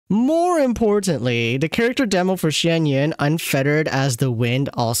More importantly, the character demo for Xianyun, Unfettered as the Wind,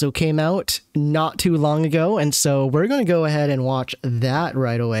 also came out not too long ago, and so we're going to go ahead and watch that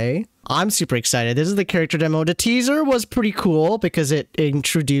right away. I'm super excited. This is the character demo. The teaser was pretty cool because it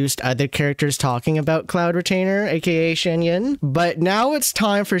introduced other characters talking about Cloud Retainer, aka Xianyun. But now it's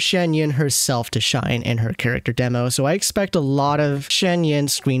time for Xianyun herself to shine in her character demo, so I expect a lot of Xianyun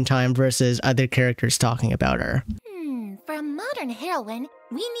screen time versus other characters talking about her. For a modern heroine,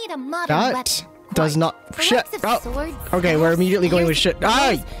 we need a modern weapon. That does not... Shit! Swords, Okay, we're immediately going with shit.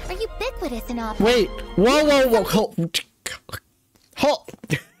 Ay! Are ubiquitous in all... Wait! Whoa! Hold!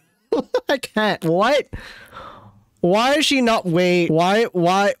 I can't. What? Why is she not... Wait.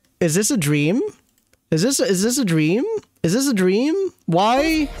 Why? Is this a dream? Is this a dream? Is this a dream?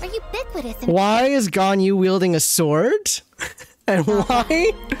 Why? Are ubiquitous in... Why is Ganyu wielding a sword? And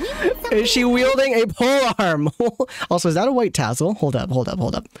why is she wielding a polearm? Also, is that a white tassel? Hold up.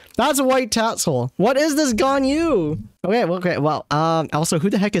 That's a white tassel. What is this Ganyu? Okay, well, also, who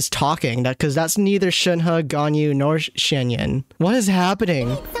the heck is talking? Because that's neither Shinha, Ganyu, nor Xianyun. What is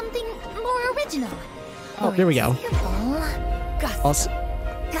happening? Something more original. Oh, here we go. Also,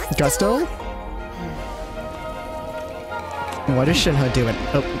 Gusto? What is Shinha doing?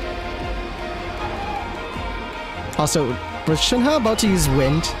 Oh. Also, was Shinha about to use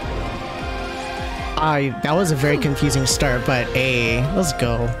wind? That was a very confusing start, but hey, let's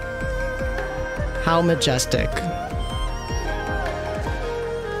go. How majestic.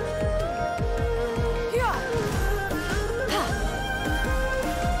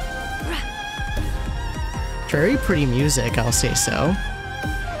 Very pretty music, I'll say so.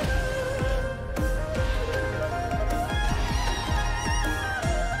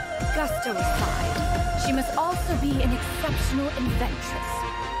 Gusto aside, she must also be an exceptional inventress.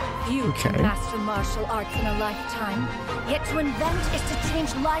 Few can master martial arts in a lifetime, yet to invent is to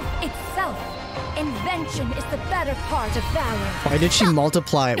change life itself. Invention is the better part of valor. Why did she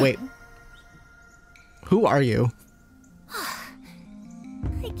multiply? Wait. Who are you?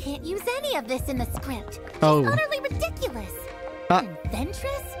 I can't use any of this in the script. It's utterly ridiculous.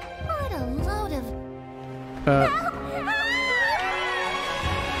 Inventress? What a load of...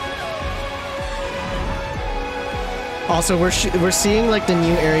 Also, we're seeing like the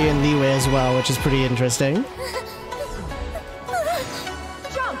new area in Leeway as well, which is pretty interesting.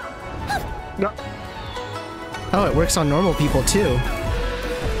 Jump! No. Oh, it works on normal people too.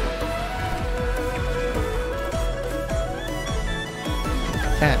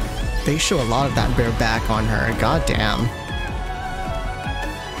 And they show a lot of that bare back on her. God damn.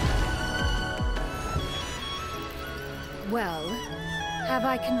 Well, have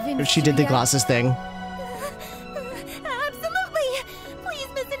I convinced She did the you yet? glasses thing.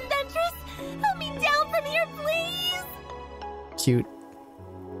 Cute.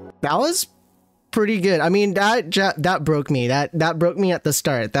 That was pretty good. I mean, that broke me. That broke me at the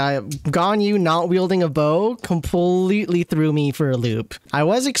start. That Ganyu not wielding a bow completely threw me for a loop. I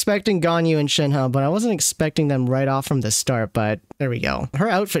was expecting Ganyu and Shinha, but I wasn't expecting them right off from the start, but there we go. Her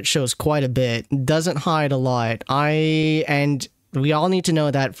outfit shows quite a bit. Doesn't hide a lot. And we all need to know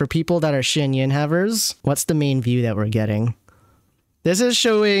that for people that are Xianyun havers, what's the main view that we're getting? This is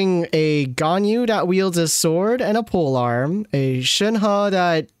showing a Ganyu that wields a sword and a polearm, a Shinha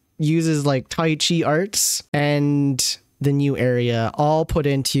that uses like Tai Chi arts, and the new area all put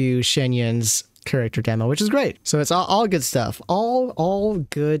into Xianyun's character demo, which is great. So it's all good stuff. All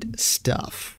good stuff.